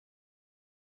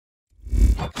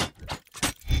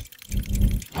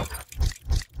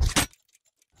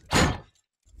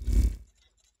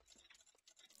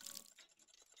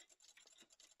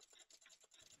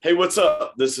Hey, what's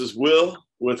up? This is Will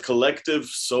with Collective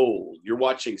Soul. You're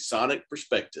watching Sonic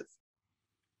Perspective.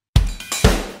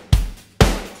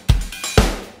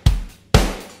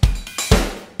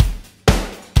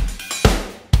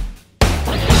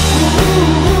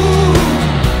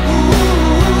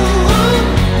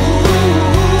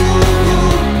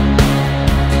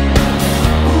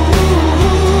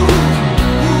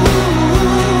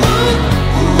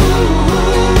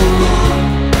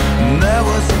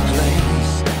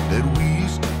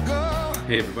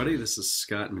 Hey everybody, this is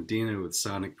Scott Medina with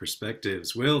Sonic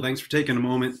Perspectives. Will, thanks for taking a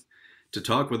moment to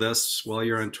talk with us while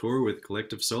you're on tour with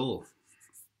Collective Soul.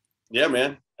 Yeah,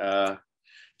 man.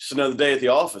 Just another day at the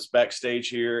office, backstage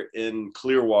here in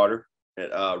Clearwater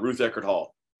at Ruth Eckerd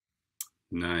Hall.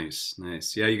 Nice,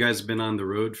 nice. Yeah, you guys have been on the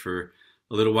road for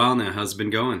a little while now. How's it been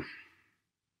going?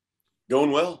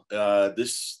 Going well.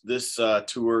 This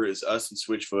tour is us and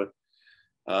Switchfoot.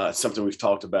 It's something we've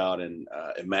talked about and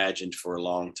imagined for a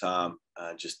long time,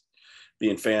 just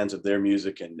being fans of their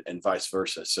music and vice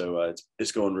versa. So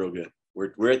it's going real good.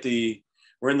 We're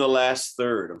in the last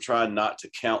third. I'm trying not to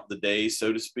count the days,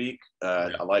 so to speak.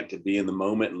 I like to be in the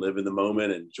moment and live in the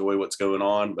moment and enjoy what's going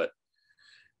on. But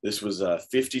this was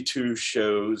 52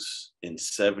 shows in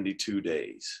 72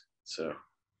 days. So,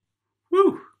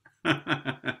 Woo!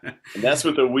 and that's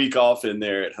with a week off in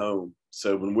there at home.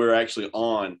 So when we're actually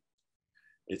on,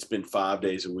 it's been 5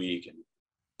 days a week and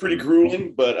pretty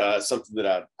grueling, but something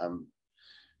that I'm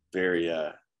very,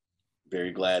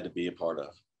 very glad to be a part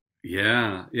of.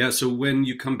 Yeah, yeah. So when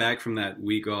you come back from that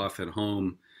week off at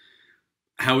home,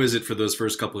 how is it for those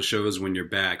first couple of shows when you're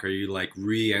back? Are you like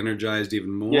re-energized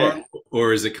even more? Yeah.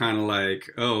 Or is it kind of like,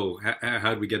 oh,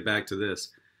 how did we get back to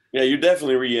this? Yeah, you're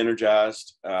definitely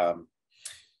re-energized.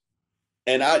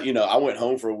 And I went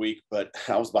home for a week, but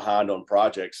I was behind on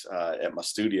projects at my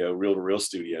studio, Reel to Reel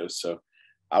Studios. So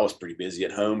I was pretty busy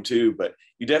at home too, but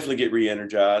you definitely get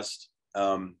re-energized.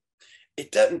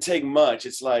 It doesn't take much.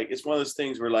 It's one of those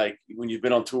things where like when you've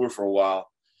been on tour for a while,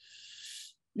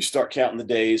 you start counting the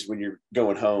days when you're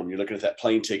going home. You're looking at that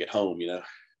plane ticket home,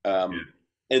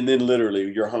 and then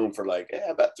literally you're home for like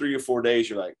about 3 or 4 days.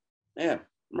 You're like, man,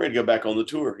 I'm ready to go back on the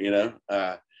tour,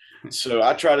 So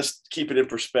I try to keep it in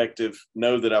perspective,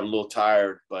 know that I'm a little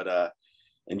tired, but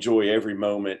enjoy every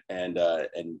moment and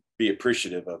be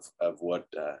appreciative of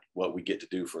what we get to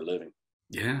do for a living.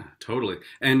 Yeah, totally.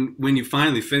 And when you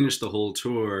finally finish the whole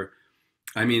tour,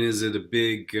 I mean, is it a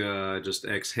big just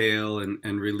exhale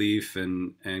and relief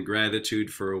and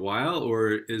gratitude for a while,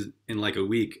 or is in like a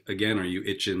week again, are you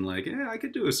itching like, yeah, I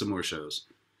could do some more shows?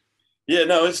 Yeah,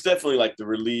 no, it's definitely like the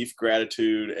relief,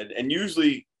 gratitude, and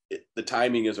usually the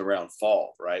timing is around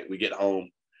fall, right? We get home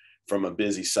from a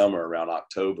busy summer around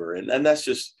October, and that's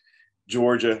just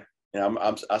Georgia.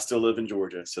 I still live in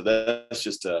Georgia, so that's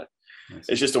just Nice.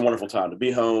 it's just a wonderful time to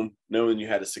be home, knowing you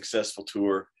had a successful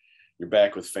tour. You're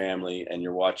back with family, and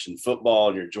you're watching football,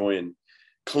 and you're enjoying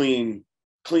clean,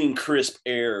 crisp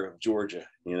air of Georgia.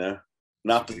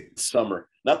 Not the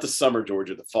summer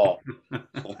Georgia, the fall.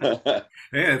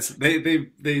 Yeah,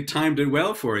 they timed it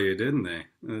well for you, didn't they?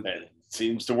 And it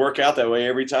seems to work out that way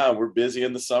every time. We're busy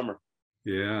in the summer.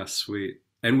 Yeah, sweet.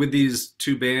 And with these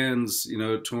two bands,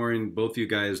 touring both you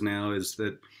guys now,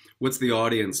 what's the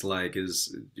audience like?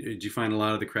 Did you find a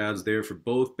lot of the crowds there for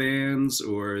both bands,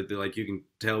 or like you can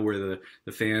tell where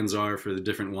the fans are for the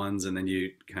different ones, and then you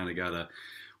kind of gotta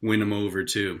win them over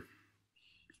too?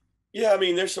 Yeah, I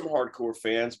mean, there's some hardcore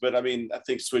fans, but I mean, I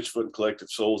think Switchfoot and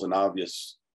Collective Soul is an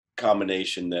obvious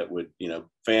combination that would,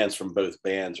 fans from both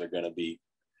bands are going to be,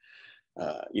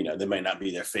 they may not be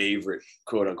their favorite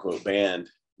quote unquote band,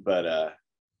 but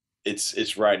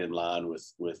it's right in line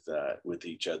with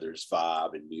each other's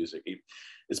vibe and music.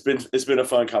 It's been a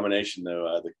fun combination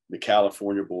though. The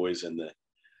California boys and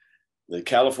the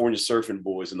California surfing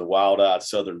boys and the wild-eyed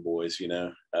Southern boys.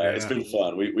 It's been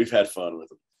fun. We've had fun with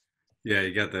them. Yeah,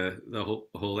 you got the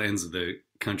whole ends of the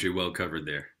country well covered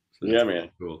there. So Yeah,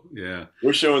 man. Cool. Yeah.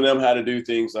 We're showing them how to do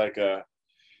things like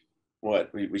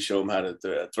we show them how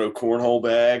to throw cornhole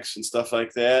bags and stuff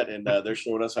like that, and they're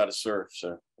showing us how to surf.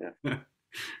 So yeah,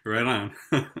 Right on.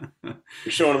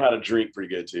 we're showing them how to drink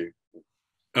pretty good too.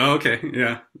 Oh, okay.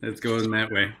 Yeah, it's going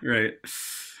that way. Right.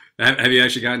 Have you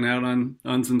actually gotten out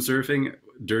on some surfing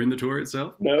during the tour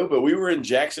itself? No, but we were in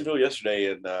Jacksonville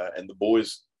yesterday, and the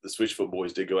boys, the Switchfoot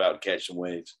boys, did go out and catch some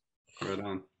waves. Right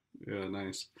on. Yeah,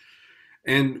 nice.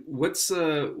 And what's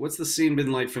the scene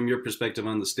been like from your perspective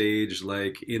on the stage,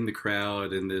 like in the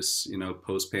crowd in this,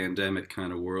 post-pandemic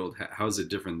kind of world? How's it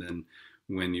different than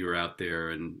when you were out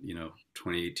there in,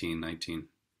 2018, 19?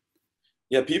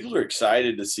 Yeah, people are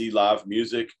excited to see live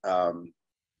music.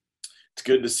 it's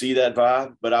good to see that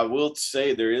vibe. But I will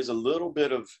say there is a little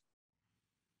bit of,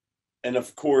 and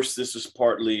of course, this is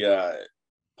partly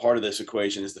part of this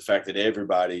equation is the fact that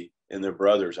everybody and their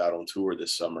brothers out on tour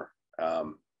this summer.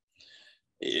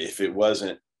 If it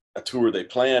wasn't a tour they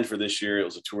planned for this year, it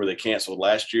was a tour they canceled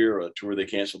last year, or a tour they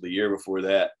canceled the year before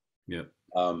that. Yeah.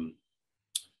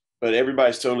 But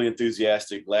everybody's totally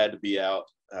enthusiastic, glad to be out,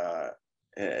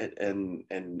 and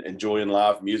enjoying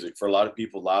live music. For a lot of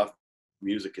people, live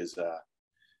music is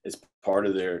part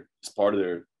of their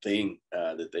thing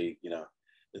that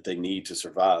they need to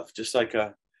survive. Just like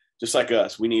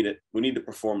us, we need it. We need to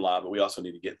perform live, but we also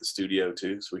need to get in the studio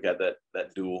too. So we got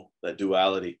that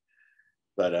duality.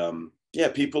 But yeah,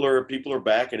 people are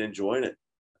back and enjoying it.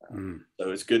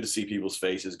 So it's good to see people's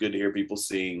faces. Good to hear people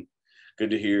sing. Good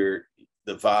to hear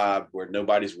the vibe where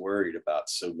nobody's worried about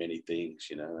so many things,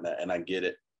 and I get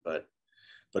it, but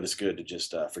it's good to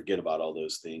just forget about all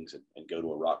those things and go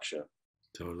to a rock show.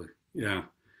 Totally. Yeah.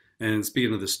 And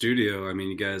speaking of the studio, I mean,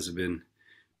 you guys have been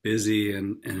busy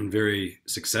and very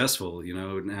successful,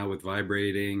 now with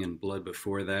Vibrating and Blood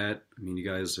before that. I mean, you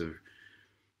guys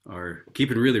are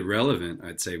keeping really relevant,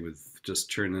 I'd say, with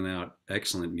just churning out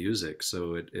excellent music.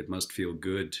 So it must feel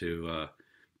good to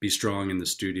be strong in the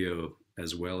studio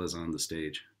as well as on the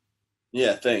stage.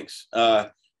 Yeah, thanks.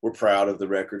 We're proud of the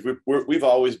record. We've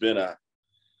always been a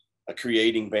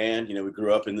creating band. We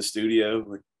grew up in the studio.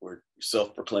 We're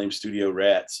self-proclaimed studio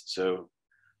rats. So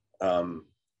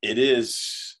it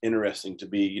is interesting to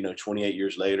be, 28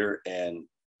 years later, and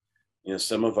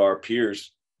some of our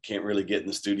peers can't really get in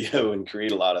the studio and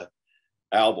create a lot of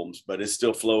albums, but it's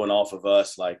still flowing off of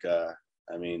us. Like,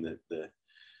 I mean,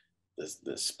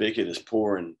 the spigot is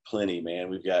pouring plenty, man.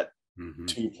 We've got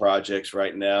 2 projects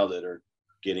right now that are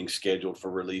getting scheduled for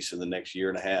release in the next year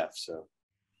and a half. So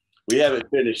we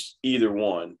haven't finished either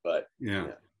one, but yeah.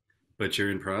 But you're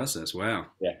in process. Wow.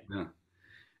 Yeah.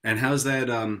 And how's that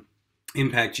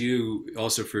impact you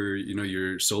also for,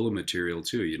 your solo material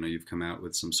too? You've come out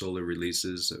with some solo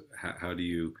releases. How do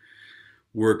you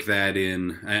work that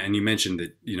in? And you mentioned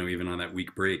that, even on that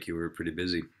week break, you were pretty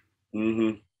busy.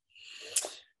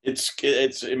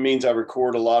 It means I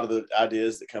record a lot of the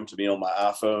ideas that come to me on my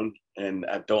iPhone, and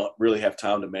I don't really have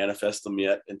time to manifest them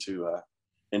yet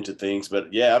into things.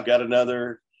 But yeah, I've got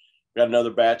another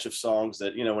batch of songs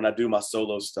that, when I do my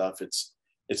solo stuff, it's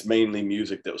mainly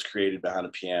music that was created behind a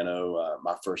piano,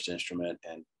 my first instrument,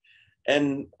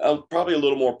 and probably a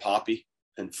little more poppy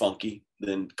and funky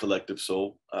than Collective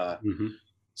Soul.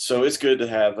 So it's good to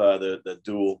have the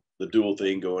dual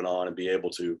thing going on and be able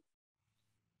to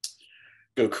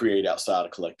go create outside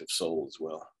of Collective Soul as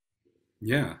well.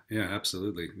 Yeah,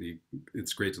 absolutely.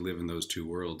 It's great to live in those two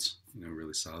worlds,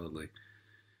 really solidly.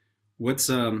 What's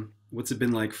it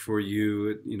been like for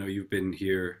you? You've been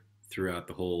here throughout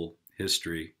the whole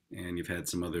history, and you've had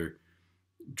some other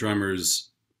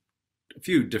drummers, a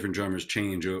few different drummers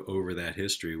change over that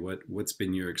history. What's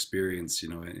been your experience,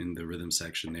 in the rhythm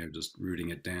section there, just rooting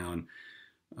it down,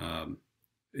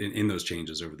 in those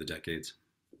changes over the decades?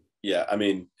 Yeah, I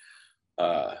mean,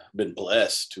 been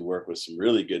blessed to work with some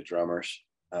really good drummers.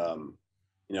 Our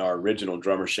original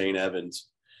drummer, Shane Evans,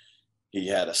 he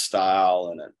had a style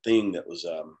and a thing that was,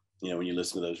 when you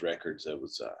listen to those records, it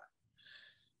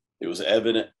was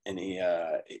evident. And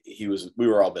we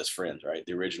were all best friends, right?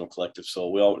 The original Collective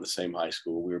Soul, we all went to the same high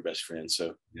school. We were best friends.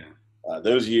 So yeah,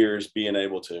 those years being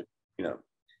able to,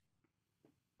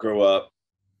 grow up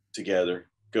together,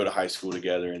 go to high school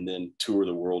together, and then tour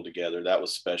the world together, that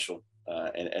was special.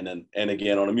 And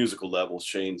again, on a musical level,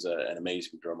 Shane's an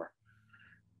amazing drummer.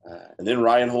 And then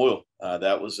Ryan Hoyle,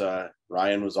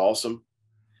 Ryan was awesome.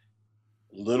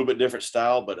 A little bit different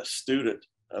style, but a student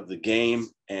of the game.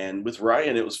 And with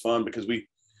Ryan, it was fun because we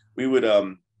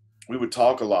would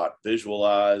talk a lot,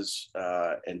 visualize,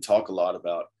 and talk a lot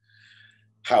about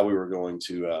how we were going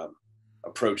to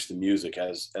approach the music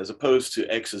as opposed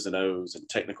to X's and O's and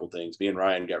technical things. Me and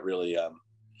Ryan got really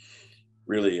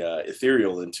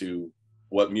ethereal into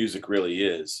what music really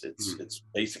is. It's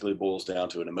basically boils down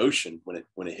to an emotion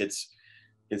when it hits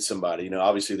somebody.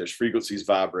 Obviously there's frequencies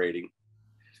vibrating,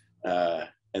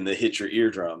 and they hit your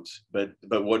eardrums, but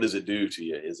what does it do to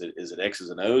you? Is it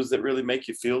X's and O's that really make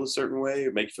you feel a certain way,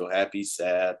 or make you feel happy,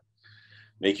 sad,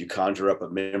 make you conjure up a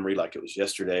memory like it was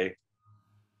yesterday?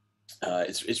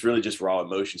 It's really just raw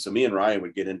emotion. So me and Ryan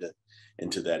would get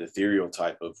into that ethereal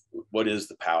type of what is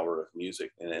the power of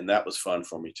music, and that was fun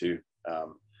for me too.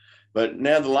 But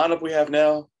now the lineup we have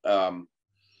now,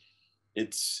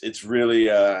 it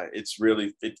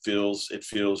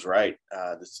feels right.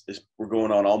 We're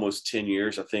going on almost 10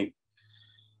 years. I think,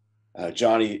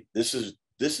 Johnny, this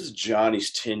this is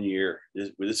Johnny's 10-year.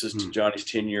 This is Johnny's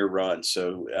 10-year run.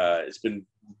 So it's been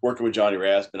working with Johnny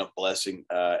Rabb has been a blessing,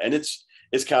 and it's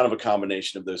kind of a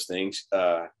combination of those things.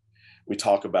 We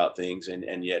talk about things,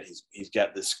 and yet he's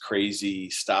got this crazy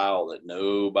style that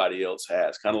nobody else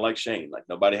has. Kind of like Shane. Like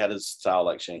nobody had a style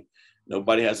like Shane.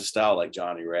 Nobody has a style like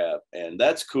Johnny Rabb, and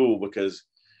that's cool because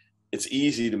it's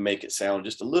easy to make it sound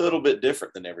just a little bit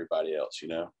different than everybody else, you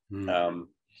know.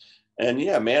 And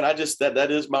yeah, man, I just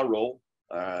that is my role.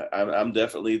 I'm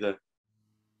definitely the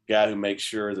guy who makes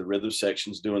sure the rhythm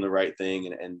section's doing the right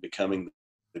thing and becoming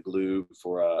the glue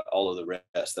for all of the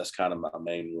rest. That's kind of my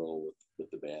main role with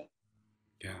the band.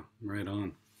 Yeah, right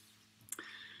on.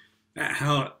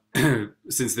 How,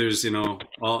 since there's, you know,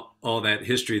 all that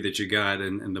history that you got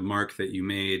and the mark that you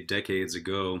made decades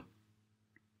ago,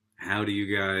 how do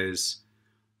you guys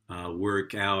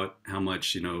work out how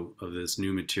much, you know, of this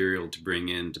new material to bring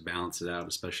in to balance it out,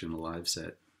 especially in a live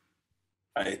set?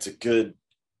 It's a good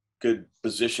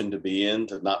position to be in,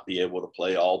 to not be able to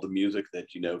play all the music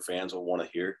that, you know, fans will want to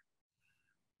hear.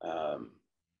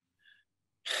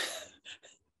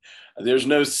 There's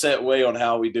no set way on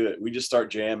how we do it. We just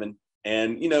start jamming,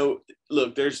 and, you know,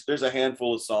 look, there's a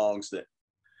handful of songs that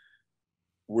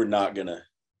we're not gonna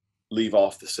leave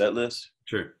off the set list.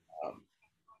 Sure.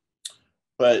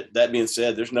 But that being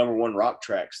said, there's #1 rock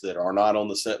tracks that are not on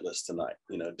the set list tonight.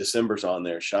 You know, December's on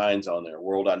there, Shine's on there,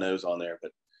 World I Know's on there,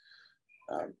 but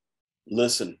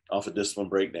Listen off of Discipline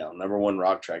Breakdown, #1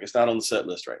 rock track. It's not on the set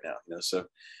list right now, you know, so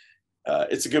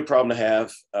it's a good problem to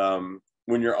have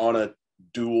when you're on a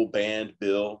dual band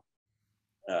bill.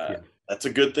 That's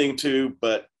a good thing too,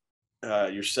 but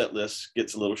your set list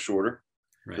gets a little shorter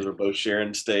because we're both sharing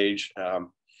the stage.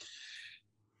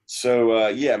 So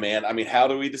yeah, man, I mean, how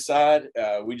do we decide?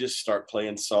 We just start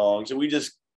playing songs, and we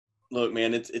just look,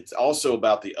 man, it's also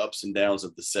about the ups and downs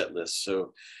of the set list.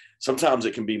 So sometimes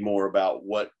it can be more about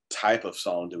what type of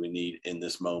song do we need in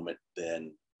this moment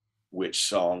than which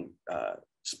song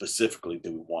specifically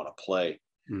do we want to play.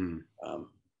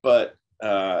 But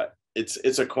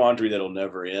it's a quandary that'll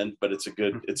never end, but it's a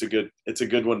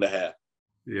good one to have.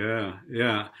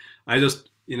 Yeah. I just,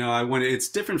 you know, it's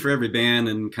different for every band,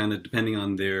 and kind of depending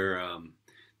on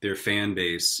their fan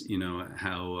base, you know,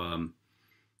 how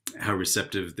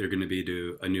receptive they're going to be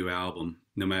to a new album,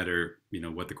 no matter, you know,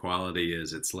 what the quality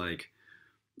is. It's like,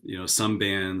 you know, some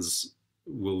bands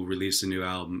will release a new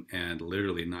album and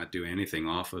literally not do anything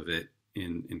off of it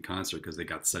in concert because they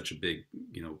got such a big,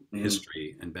 you know,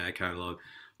 history and back catalog.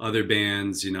 Other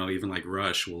bands, you know, even like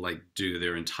Rush, will like do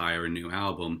their entire new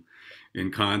album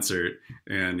in concert,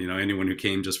 and, you know, anyone who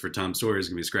came just for Tom Sawyer is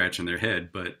gonna be scratching their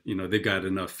head. But, you know, they've got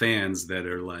enough fans that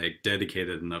are like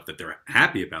dedicated enough that they're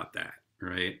happy about that,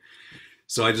 right?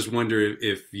 So I just wonder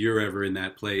if you're ever in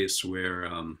that place where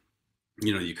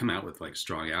you know, you come out with like a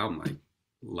strong album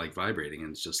like Vibrating,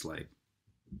 and it's just like,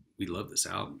 we love this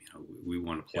album, you know, we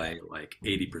want to play like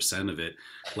 80% of it.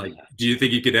 Like, do you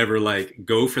think you could ever like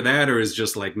go for that, or is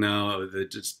just like, no, I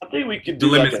think we could do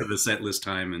the limit for the set list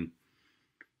time? And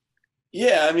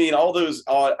yeah, I mean, all those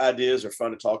ideas are fun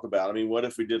to talk about. I mean, what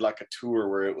if we did like a tour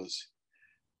where it was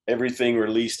everything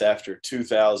released after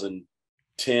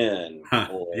 2010?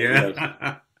 Or, you know,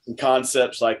 some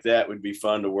concepts like that would be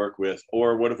fun to work with.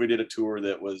 Or what if we did a tour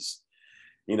that was,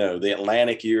 you know, the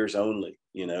Atlantic years only,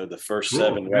 you know, the first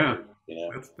 7 records, you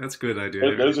know. That's a good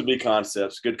idea. Those would be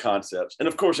concepts, good concepts. And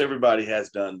of course, everybody has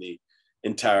done the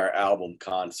entire album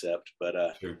concept, but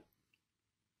sure.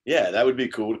 Yeah, that would be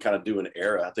cool to kind of do an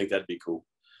era. I think that'd be cool.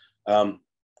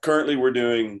 Currently, we're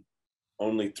doing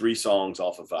only 3 songs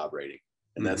off of Vibrating,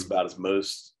 and that's about the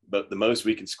most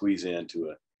we can squeeze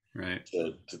into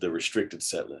to the restricted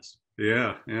set list.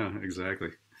 Yeah, exactly.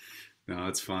 No,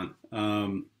 it's fun.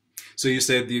 So you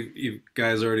said you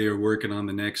guys already are working on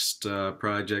the next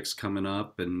projects coming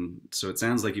up, and so it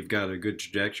sounds like you've got a good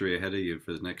trajectory ahead of you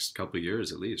for the next couple of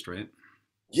years at least, right?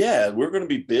 Yeah, we're going to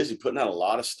be busy putting out a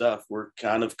lot of stuff. We're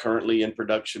kind of currently in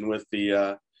production with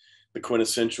the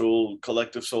quintessential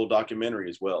Collective Soul documentary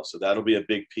as well, so that'll be a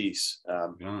big piece.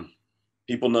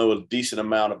 People know a decent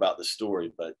amount about the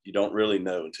story, but you don't really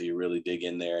know until you really dig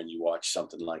in there and you watch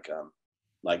something like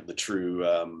the true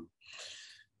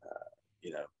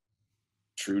you know,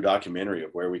 true documentary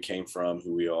of where we came from,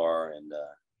 who we are,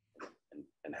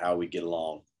 and how we get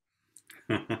along.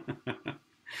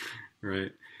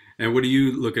 Right. And what are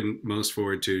you looking most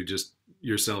forward to, just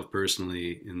yourself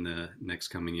personally, in the next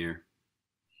coming year?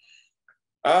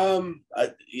 I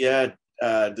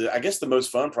guess the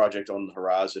most fun project on the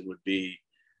horizon would be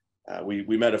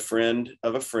we met a friend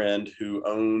of a friend who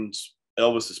owns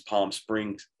Elvis's Palm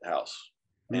Springs house,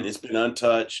 and it's been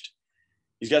untouched.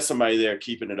 He's got somebody there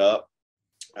keeping it up,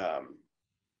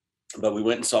 But we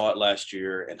went and saw it last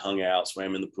year and hung out,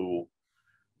 swam in the pool.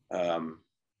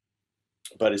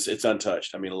 But it's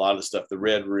untouched. I mean, a lot of the stuff, the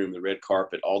red room, the red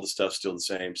carpet, all the stuff's still the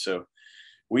same. So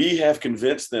we have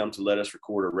convinced them to let us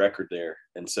record a record there.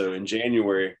 And so in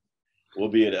January, we'll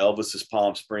be at Elvis's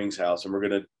Palm Springs house, and we're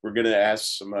gonna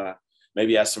ask some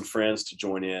maybe ask some friends to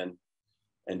join in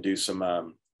and do some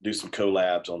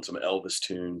collabs on some Elvis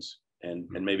tunes, and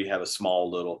maybe have a small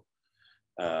little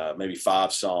maybe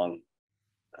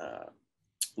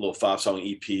little 5-song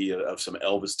EP of some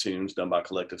Elvis tunes done by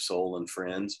Collective Soul and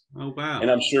friends. Oh wow!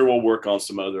 And I'm sure we'll work on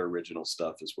some other original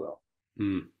stuff as well.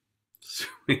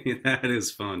 Sweet. That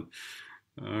is fun.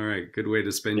 All right, good way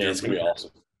to spend your. It's gonna be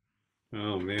awesome.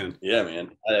 Oh man. Yeah,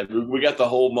 man. We got the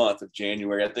whole month of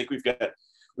January. I think we've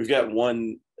got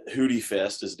one Hootie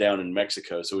Fest is down in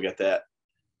Mexico, so we got that.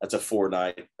 That's a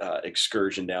 4-night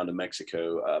excursion down to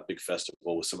Mexico, big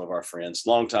festival with some of our friends,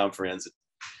 longtime friends.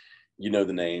 You know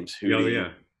the names: Hootie, oh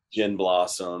yeah, Gin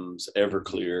Blossoms,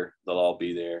 Everclear. They'll all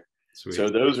be there. Sweet. So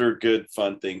those are good,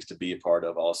 fun things to be a part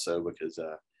of, also because.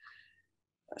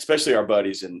 Especially our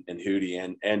buddies in Hootie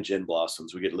and Gin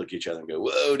Blossoms, we get to look at each other and go,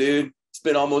 "Whoa, dude! It's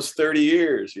been almost 30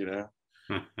 years." You know,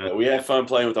 we have fun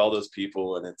playing with all those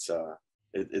people, and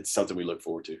it's something we look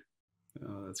forward to.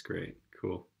 Oh, that's great.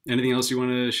 Cool. Anything else you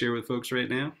want to share with folks right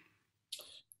now?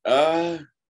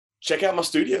 Check out my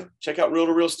studio. Check out Reel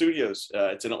to Reel Studios.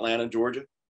 It's in Atlanta, Georgia.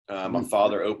 My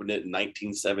father opened it in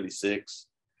 1976.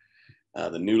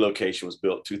 The new location was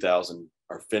built 2000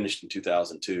 or finished in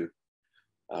 2002.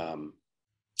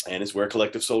 And it's where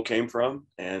Collective Soul came from.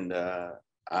 And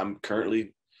I'm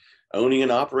currently owning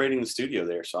and operating the studio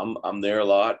there. So I'm there a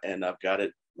lot, and I've got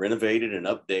it renovated and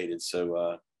updated.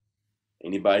 So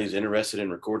anybody who's interested in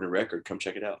recording a record, come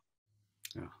check it out.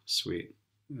 Oh, sweet.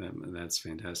 That's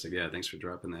fantastic. Yeah, thanks for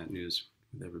dropping that news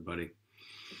with everybody.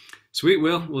 Sweet,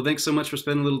 Will. Well, thanks so much for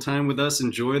spending a little time with us.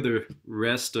 Enjoy the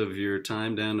rest of your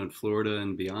time down in Florida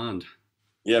and beyond.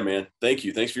 Yeah, man. Thank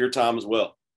you. Thanks for your time as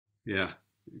well. Yeah,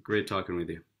 great talking with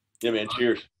you. Yeah, man.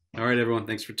 Cheers. All right, everyone.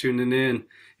 Thanks for tuning in.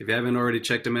 If you haven't already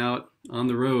checked him out on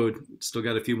the road, still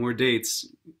got a few more dates.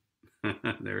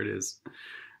 There it is.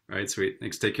 All right, sweet.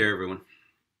 Thanks. Take care, everyone.